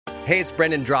Hey, it's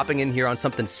Brendan dropping in here on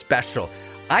something special.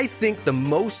 I think the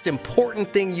most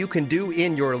important thing you can do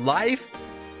in your life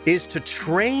is to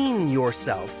train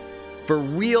yourself for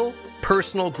real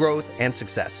personal growth and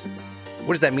success.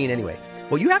 What does that mean anyway?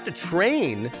 Well, you have to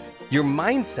train your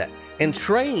mindset and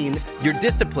train your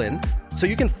discipline so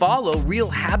you can follow real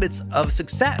habits of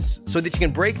success, so that you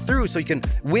can break through, so you can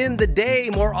win the day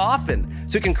more often,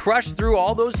 so you can crush through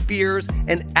all those fears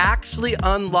and actually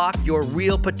unlock your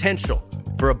real potential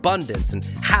for abundance and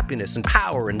happiness and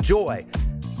power and joy.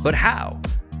 But how?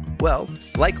 Well,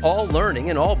 like all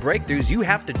learning and all breakthroughs, you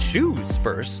have to choose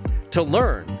first to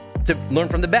learn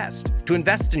from the best, to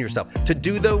invest in yourself, to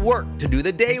do the work, to do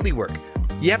the daily work.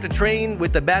 You have to train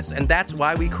with the best, and that's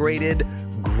why we created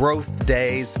Growth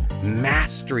Day's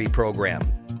Mastery Program.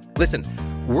 Listen,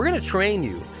 we're going to train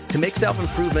you to make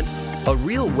self-improvement a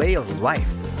real way of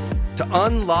life, to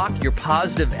unlock your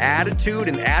positive attitude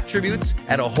and attributes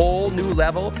at a whole new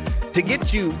level, to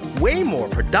get you way more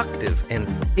productive and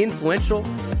influential,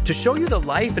 to show you the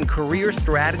life and career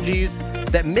strategies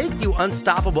that make you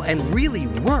unstoppable and really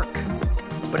work.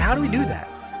 But how do we do that?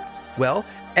 Well,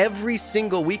 every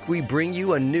single week we bring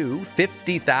you a new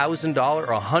 $50,000 or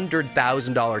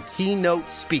 $100,000 keynote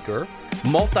speaker,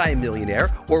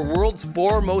 multimillionaire, or world's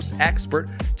foremost expert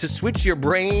to switch your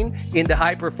brain into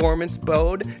high performance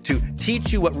mode, to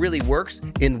teach you what really works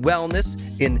in wellness,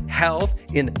 in health,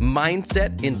 in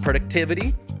mindset, in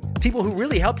productivity. People who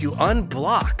really help you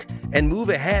unblock and move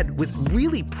ahead with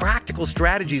really practical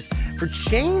strategies for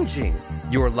changing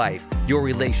your life, your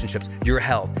relationships, your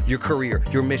health, your career,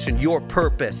 your mission, your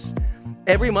purpose.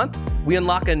 Every month, we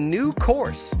unlock a new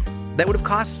course that would have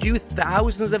cost you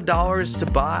thousands of dollars to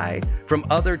buy from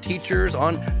other teachers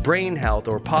on brain health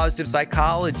or positive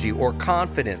psychology or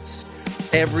confidence.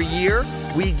 Every year,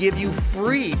 we give you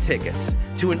free tickets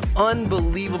to an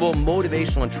unbelievable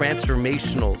motivational and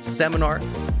transformational seminar.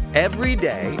 Every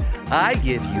day, I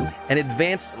give you an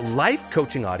advanced life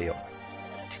coaching audio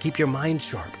to keep your mind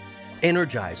sharp,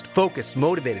 energized, focused,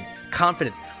 motivated,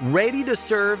 confident, ready to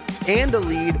serve and to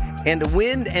lead and to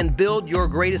win and build your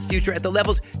greatest future at the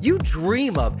levels you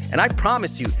dream of. And I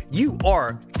promise you, you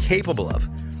are capable of.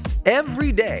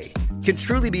 Every day can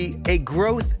truly be a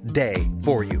growth day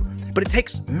for you. But it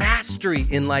takes mastery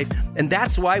in life, and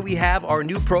that's why we have our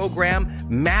new program,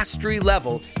 Mastery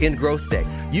Level in Growth Day.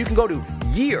 You can go to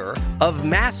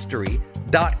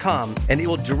yearofmastery.com, and it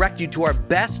will direct you to our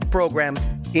best program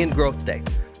in Growth Day.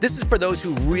 This is for those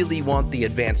who really want the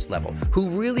advanced level, who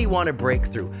really want to break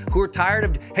through, who are tired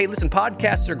of, hey, listen,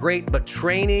 podcasts are great, but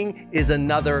training is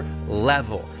another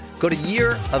level. Go to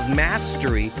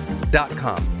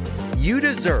yearofmastery.com. You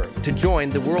deserve to join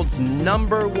the world's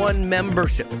 #1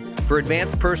 membership for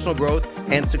advanced personal growth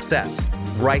and success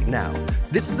right now.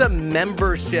 This is a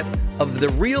membership of the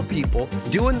real people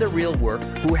doing the real work,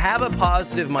 who have a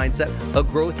positive mindset, a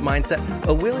growth mindset,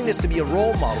 a willingness to be a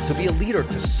role model, to be a leader,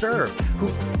 to serve, who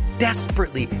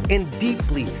desperately and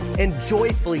deeply and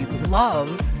joyfully love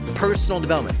personal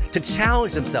development, to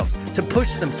challenge themselves, to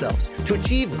push themselves, to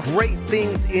achieve great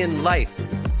things in life.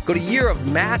 Go to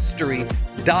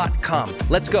yearofmastery.com.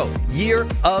 Let's go.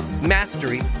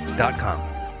 yearofmastery.com.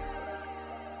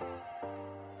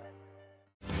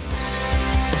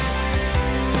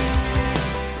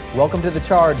 Welcome to The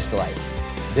Charged Life.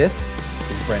 This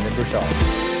is Brendon Burchard.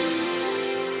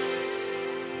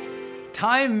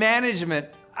 Time management.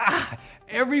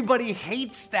 Everybody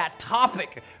hates that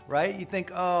topic, right? You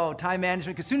think, oh, time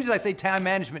management. As soon as I say time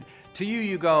management, to you,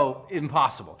 you go,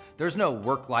 impossible. There's no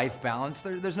work-life balance.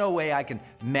 There's no way I can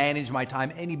manage my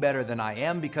time any better than I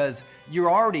am, because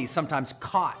you're already sometimes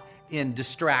caught in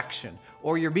distraction,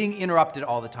 or you're being interrupted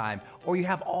all the time, or you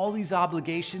have all these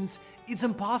obligations. It's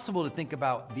impossible to think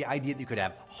about the idea that you could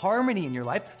have harmony in your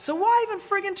life. So why even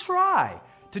friggin' try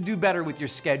to do better with your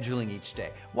scheduling each day?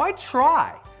 Why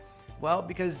try? Well,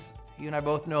 because you and I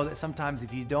both know that sometimes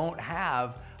if you don't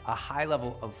have a high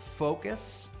level of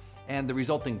focus and the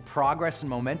resulting progress and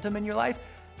momentum in your life,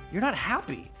 you're not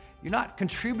happy. You're not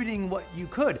contributing what you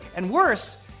could. And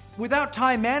worse, without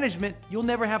time management, you'll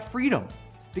never have freedom.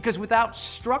 Because without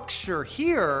structure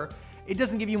here, it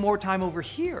doesn't give you more time over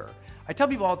here. I tell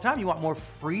people all the time, you want more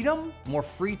freedom, more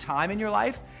free time in your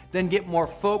life, then get more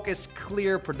focused,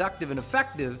 clear, productive, and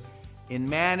effective in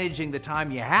managing the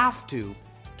time you have to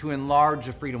enlarge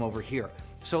the freedom over here.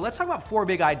 So let's talk about 4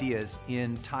 big ideas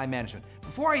in time management.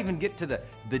 Before I even get to the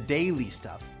daily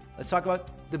stuff, let's talk about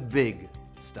the big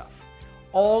stuff.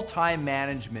 All time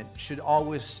management should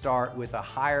always start with a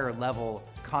higher level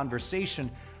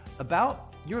conversation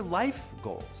about your life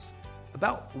goals,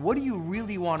 about what do you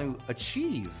really want to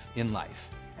achieve in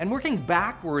life, and working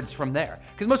backwards from there.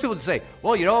 Because most people just say,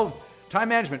 well, time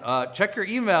management, check your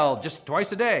email just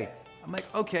twice a day. I'm like,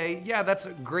 okay, yeah, that's a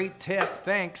great tip,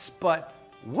 thanks, but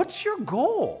what's your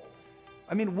goal?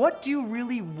 I mean, what do you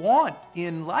really want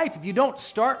in life? If you don't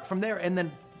start from there and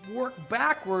then work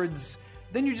backwards,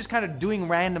 then you're just kind of doing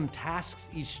random tasks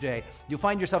each day. You'll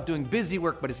find yourself doing busy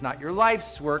work, but it's not your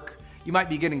life's work. You might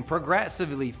be getting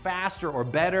progressively faster or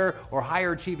better or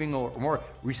higher achieving or more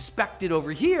respected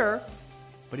over here,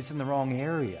 but it's in the wrong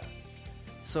area.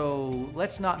 So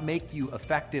let's not make you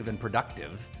effective and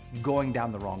productive going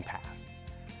down the wrong path.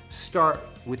 Start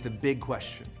with the big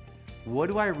question. What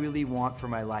do I really want for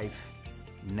my life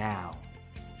now?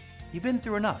 You've been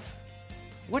through enough.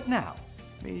 What now?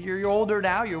 I mean, you're older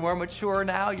now, you're more mature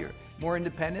now, you're more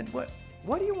independent. What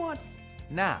do you want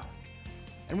now?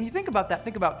 And when you think about that,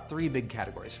 think about three big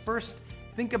categories. First,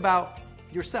 think about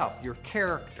yourself, your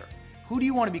character. Who do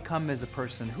you want to become as a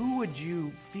person? Who would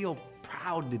you feel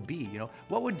proud to be?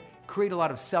 What would create a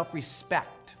lot of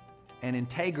self-respect and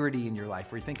integrity in your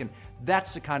life where you're thinking,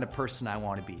 that's the kind of person I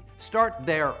want to be? Start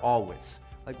there always.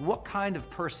 Like, what kind of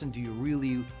person do you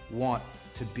really want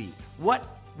to be? What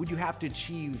would you have to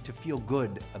achieve to feel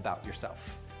good about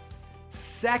yourself?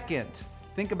 Second,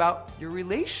 think about your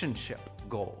relationship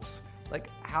goals. Like,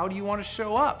 how do you want to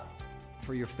show up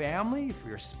for your family, for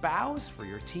your spouse, for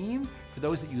your team, for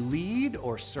those that you lead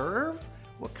or serve?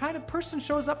 What kind of person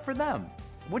shows up for them?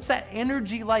 What's that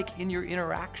energy like in your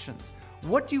interactions?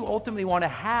 What do you ultimately want to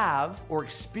have or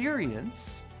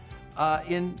experience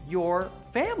in your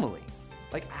family?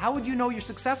 Like, how would you know you're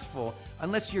successful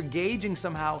unless you're gauging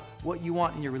somehow what you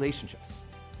want in your relationships?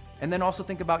 And then also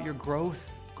think about your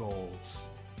growth goals.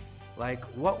 Like,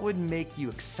 what would make you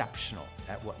exceptional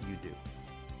at what you do?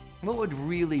 What would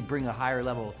really bring a higher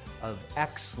level of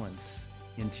excellence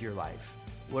into your life?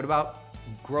 What about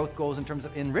growth goals in terms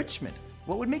of enrichment?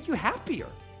 What would make you happier?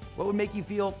 What would make you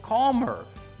feel calmer,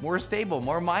 more stable,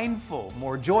 more mindful,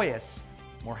 more joyous,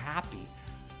 more happy?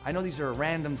 I know these are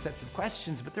random sets of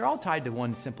questions, but they're all tied to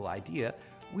one simple idea.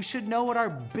 We should know what our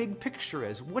big picture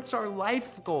is. What's our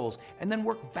life goals? And then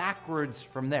work backwards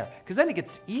from there. Because then it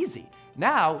gets easy.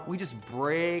 Now we just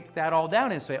break that all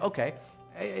down and say, okay,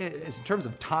 in terms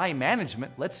of time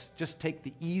management, let's just take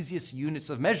the easiest units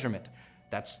of measurement.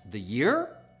 That's the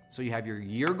year, so you have your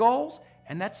year goals,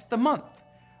 and that's the month.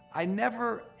 I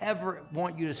never, ever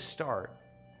want you to start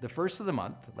the first of the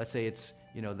month. Let's say it's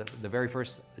the very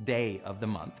first day of the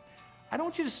month. I don't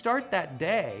want you to start that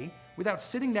day without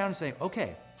sitting down and saying,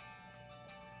 okay,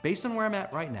 based on where I'm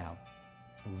at right now,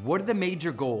 what are the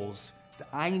major goals that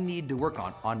I need to work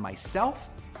on myself,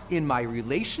 in my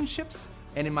relationships,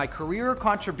 and in my career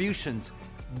contributions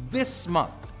this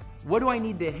month? What do I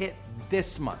need to hit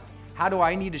this month? How do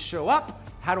I need to show up?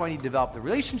 How do I need to develop the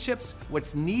relationships?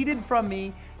 What's needed from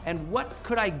me? And what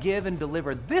could I give and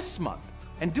deliver this month?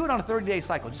 And do it on a 30-day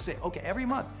cycle. Just say, okay, every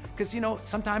month. Because,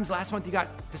 sometimes last month you got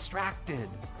distracted.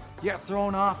 You got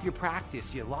thrown off your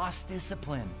practice. You lost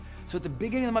discipline. So at the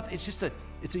beginning of the month,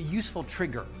 it's a useful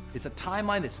trigger. It's a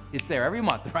timeline it's there every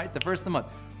month, right? The first of the month.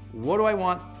 What do I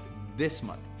want this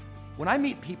month? When I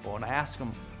meet people and I ask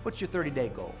them, what's your 30-day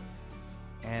goal?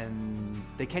 And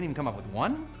they can't even come up with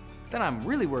one, then I'm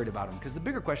really worried about them. Because the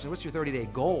bigger question is, what's your 30-day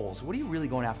goals? What are you really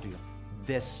going after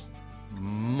this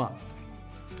month?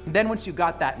 Then once you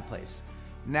got that in place,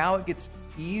 now it gets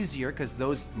easier because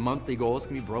those monthly goals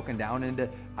can be broken down into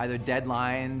either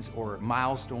deadlines or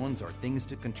milestones or things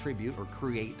to contribute or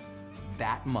create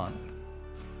that month.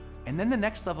 And then the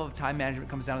next level of time management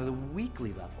comes down to the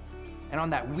weekly level. And on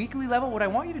that weekly level, what I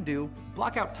want you to do,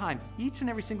 block out time each and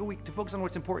every single week to focus on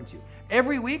what's important to you.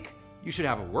 Every week, you should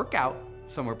have a workout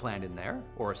somewhere planned in there,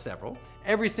 or several.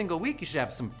 Every single week, you should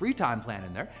have some free time planned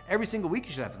in there. Every single week,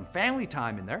 you should have some family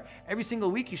time in there. Every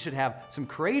single week, you should have some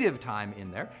creative time in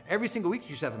there. Every single week,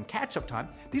 you should have some catch-up time.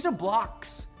 These are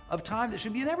blocks of time that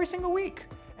should be in every single week.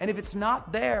 And if it's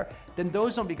not there, then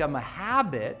those don't become a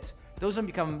habit. Those don't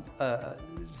become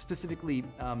specifically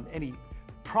any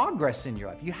progress in your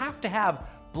life. You have to have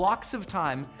blocks of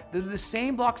time that are the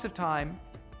same blocks of time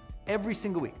every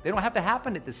single week. They don't have to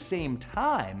happen at the same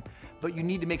time, but you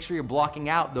need to make sure you're blocking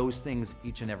out those things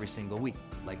each and every single week,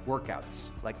 like workouts,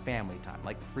 like family time,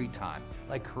 like free time,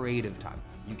 like creative time.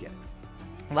 You get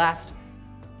it. Last,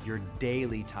 your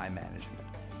daily time management.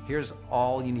 Here's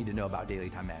all you need to know about daily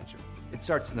time management. It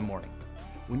starts in the morning.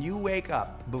 When you wake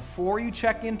up, before you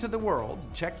check into the world,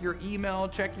 check your email,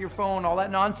 check your phone, all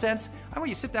that nonsense, I want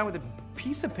you to sit down with a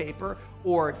piece of paper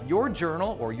or your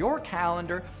journal or your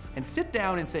calendar and sit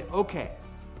down and say, okay,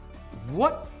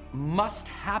 what must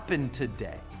happen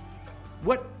today?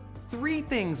 What 3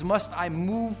 things must I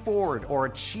move forward or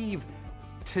achieve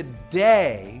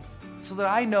today so that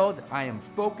I know that I am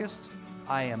focused,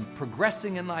 I am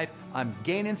progressing in life, I'm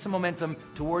gaining some momentum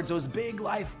towards those big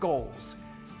life goals.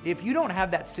 If you don't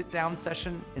have that sit-down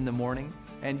session in the morning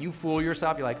and you fool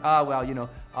yourself, you're like,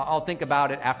 I'll think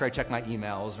about it after I check my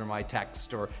emails or my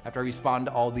text or after I respond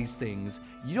to all these things.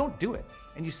 You don't do it.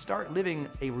 And you start living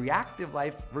a reactive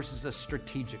life versus a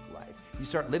strategic life. You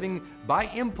start living by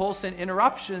impulse and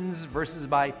interruptions versus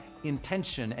by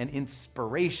intention and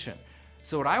inspiration.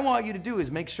 So what I want you to do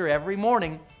is make sure every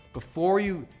morning before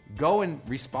you go and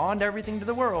respond to everything to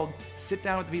the world, sit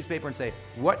down with a piece of paper and say,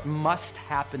 what must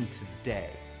happen today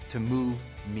to move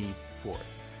me forward?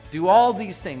 Do all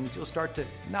these things, you'll start to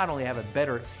not only have a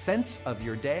better sense of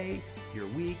your day, your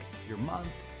week, your month,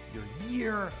 your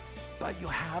year, but you'll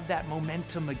have that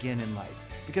momentum again in life.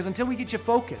 Because until we get you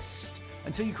focused,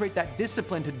 until you create that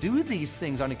discipline to do these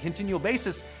things on a continual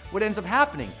basis, what ends up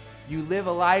happening? You live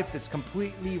a life that's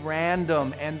completely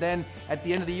random, and then at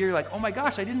the end of the year, you're like, oh my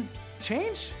gosh, I didn't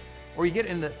change? Or you get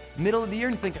in the middle of the year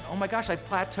and thinking, oh my gosh, I've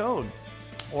plateaued.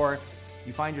 Or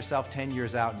you find yourself 10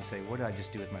 years out and you say, what did I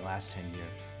just do with my last 10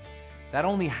 years? That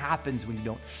only happens when you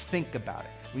don't think about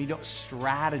it, when you don't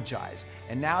strategize.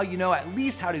 And now you know at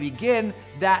least how to begin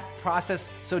that process.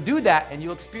 So do that and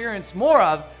you'll experience more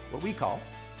of what we call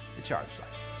the charged life.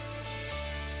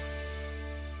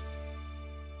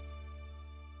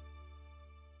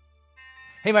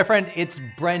 Hey, my friend, it's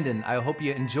Brendan. I hope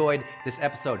you enjoyed this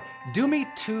episode. Do me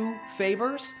 2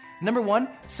 favors. Number 1,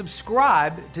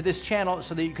 subscribe to this channel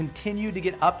so that you continue to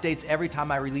get updates every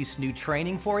time I release new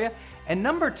training for you. And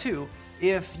number 2,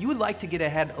 if you would like to get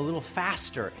ahead a little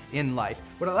faster in life,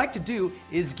 what I like to do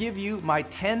is give you my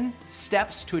 10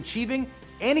 steps to achieving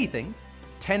anything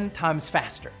 10 times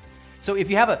faster. So if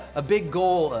you have a big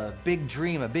goal, a big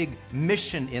dream, a big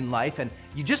mission in life, and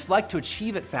you just like to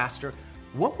achieve it faster,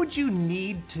 what would you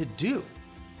need to do?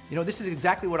 You know, this is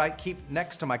exactly what I keep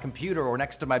next to my computer or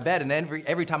next to my bed, and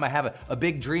every time I have a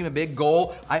big dream, a big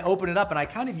goal, I open it up and I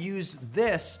kind of use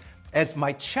this as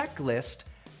my checklist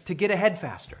to get ahead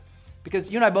faster.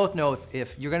 Because you and I both know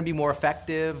if you're gonna be more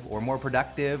effective or more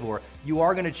productive, or you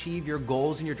are gonna achieve your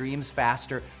goals and your dreams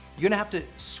faster, you're gonna have to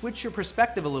switch your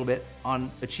perspective a little bit on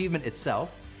achievement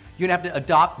itself. You're gonna have to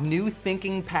adopt new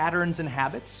thinking patterns and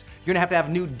habits. You're gonna have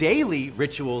new daily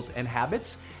rituals and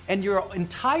habits. And your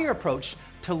entire approach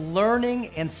to learning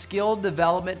and skill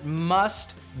development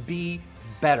must be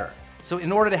better. So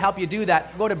in order to help you do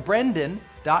that, go to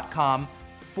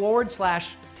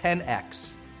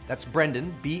brendan.com/10x. That's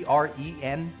Brendan,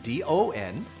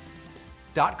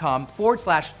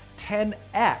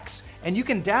 BRENDON.com/10x. And you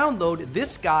can download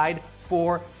this guide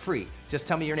for free. Just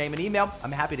tell me your name and email.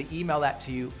 I'm happy to email that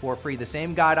to you for free. The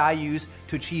same guide I use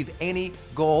to achieve any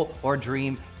goal or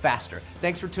dream faster.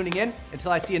 Thanks for tuning in.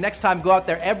 Until I see you next time, go out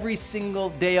there every single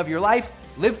day of your life,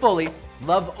 live fully,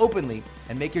 love openly,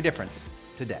 and make your difference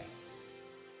today.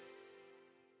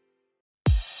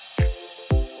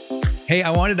 Hey,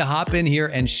 I wanted to hop in here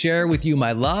and share with you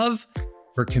my love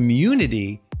for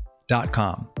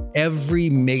Community.com. Every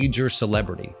major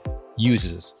celebrity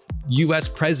uses this. US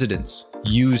presidents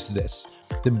use this.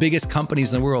 The biggest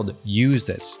companies in the world use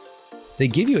this. They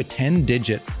give you a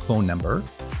 10-digit phone number,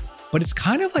 but it's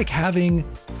kind of like having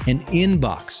an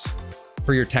inbox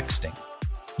for your texting.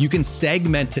 You can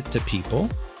segment it to people,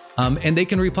 and they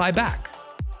can reply back.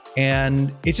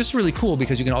 And it's just really cool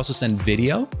because you can also send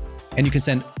video and you can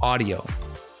send audio.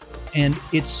 And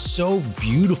it's so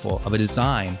beautiful of a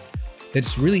design that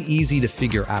it's really easy to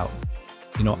figure out.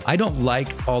 You know, I don't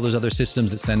like all those other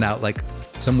systems that send out like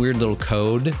some weird little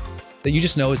code that you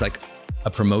just know is like a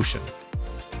promotion.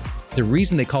 The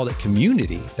reason they called it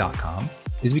Community.com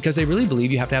is because they really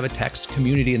believe you have to have a text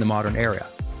community in the modern era.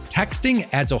 Texting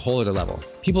adds a whole other level.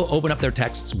 People open up their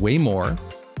texts way more.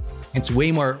 It's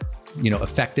way more,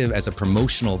 effective as a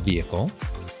promotional vehicle.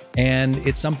 And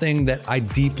it's something that I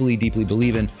deeply, deeply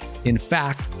believe in. In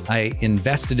fact, I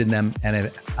invested in them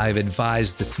and I've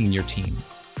advised the senior team.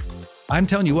 I'm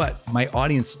telling you what, my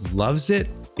audience loves it.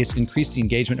 It's increased the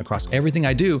engagement across everything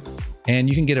I do. And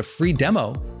you can get a free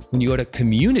demo when you go to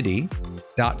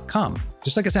Community.com.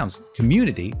 Just like it sounds,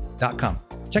 Community.com.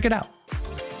 Check it out.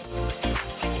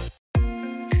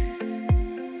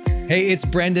 Hey, it's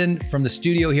Brendan from the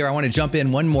studio here. I want to jump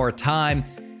in one more time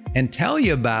and tell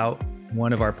you about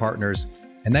one of our partners,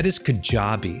 and that is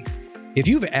Kajabi. If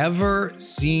you've ever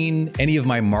seen any of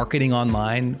my marketing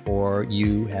online, or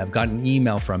you have gotten an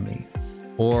email from me,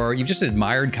 or you've just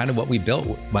admired kind of what we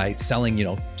built by selling,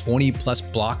 20 plus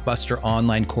blockbuster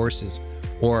online courses,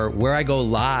 or where I go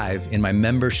live in my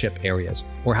membership areas,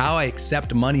 or how I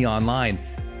accept money online,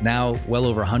 now well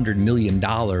over $100 million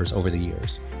over the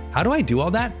years. How do I do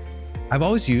all that? I've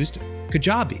always used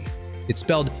Kajabi. It's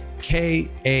spelled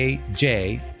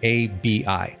Kajabi.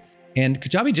 And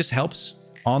Kajabi just helps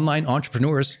online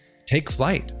entrepreneurs take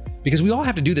flight, because we all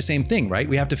have to do the same thing, right?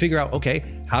 We have to figure out, okay,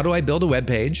 how do I build a web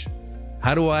page?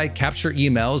 How do I capture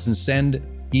emails and send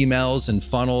emails and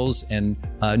funnels and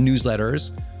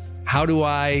newsletters? How do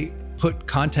I put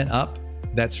content up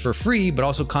that's for free, but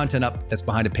also content up that's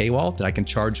behind a paywall that I can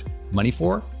charge money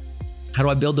for? How do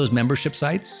I build those membership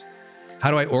sites?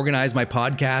 How do I organize my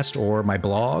podcast or my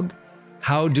blog?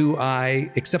 How do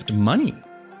I accept money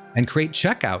and create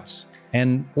checkouts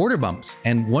and order bumps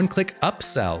and one-click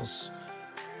upsells?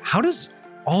 How does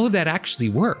all of that actually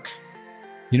work?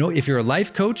 You know, if you're a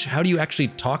life coach, how do you actually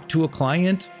talk to a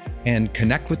client and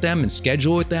connect with them and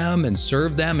schedule with them and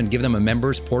serve them and give them a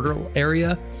members portal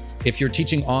area? If you're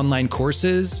teaching online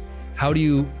courses, how do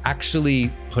you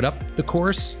actually put up the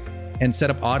course and set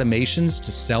up automations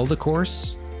to sell the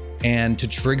course and to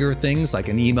trigger things like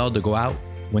an email to go out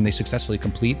when they successfully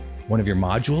complete one of your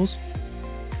modules?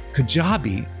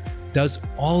 Kajabi does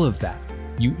all of that.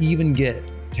 You even get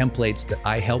templates that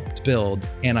I helped build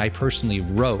and I personally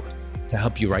wrote to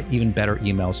help you write even better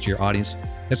emails to your audience.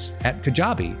 That's at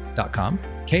kajabi.com,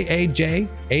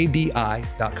 Kajabi.com.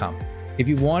 If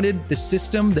you wanted the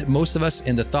system that most of us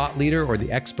in the thought leader or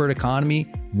the expert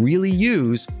economy really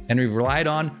use and we've relied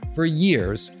on for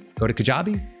years, go to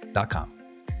kajabi.com.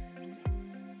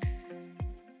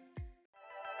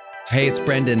 Hey, it's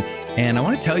Brendan, and I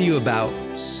want to tell you about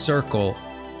Circle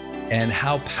and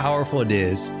how powerful it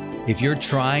is if you're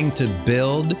trying to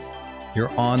build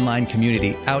your online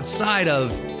community outside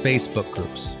of Facebook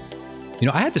groups. You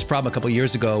know, I had this problem a couple of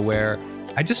years ago where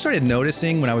I just started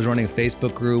noticing when I was running a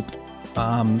Facebook group,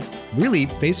 really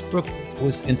Facebook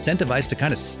was incentivized to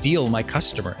kind of steal my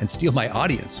customer and steal my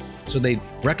audience. So they'd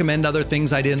recommend other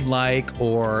things I didn't like,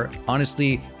 or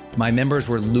honestly, my members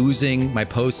were losing my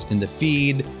posts in the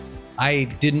feed. I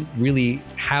didn't really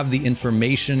have the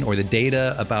information or the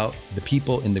data about the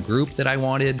people in the group that I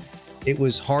wanted. It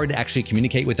was hard to actually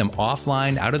communicate with them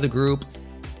offline, out of the group.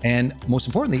 And most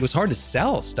importantly, it was hard to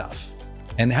sell stuff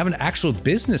and have an actual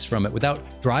business from it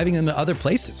without driving them to other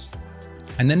places.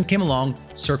 And then came along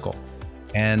Circle.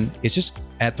 And it's just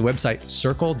at the website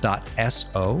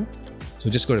circle.so. So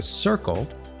just go to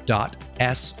circle.so.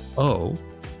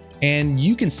 And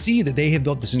you can see that they have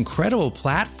built this incredible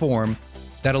platform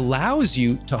that allows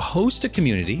you to host a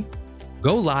community,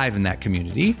 go live in that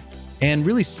community, and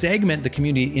really segment the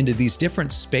community into these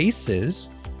different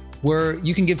spaces where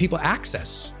you can give people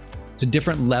access to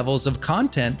different levels of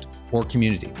content or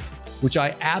community, which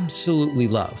I absolutely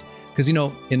love. Because, you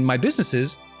know, in my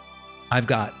businesses, I've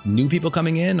got new people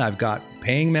coming in, I've got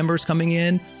paying members coming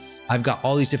in, I've got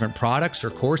all these different products or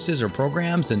courses or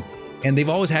programs, and they've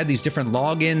always had these different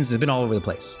logins. They've been all over the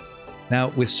place. Now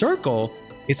with Circle,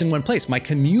 it's in one place. My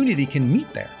community can meet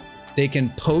there. They can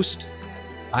post,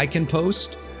 I can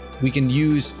post. We can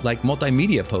use like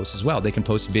multimedia posts as well. They can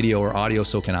post video or audio,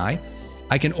 so can I.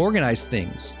 I can organize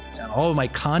things, all of my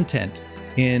content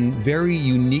in very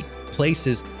unique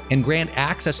places and grant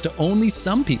access to only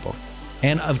some people.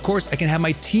 And of course, I can have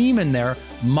my team in there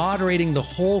moderating the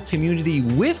whole community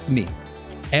with me.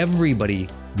 Everybody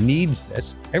needs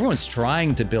this. Everyone's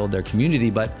trying to build their community,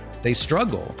 but they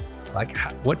struggle. Like,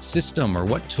 what system or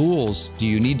what tools do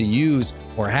you need to use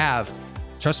or have?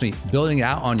 Trust me, building it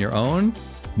out on your own,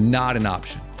 not an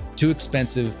option. Too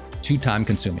expensive, too time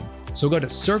consuming. So go to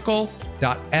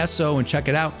circle.so and check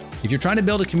it out. If you're trying to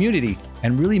build a community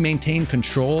and really maintain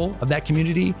control of that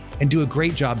community and do a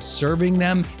great job serving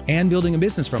them and building a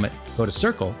business from it, go to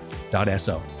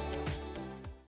circle.so.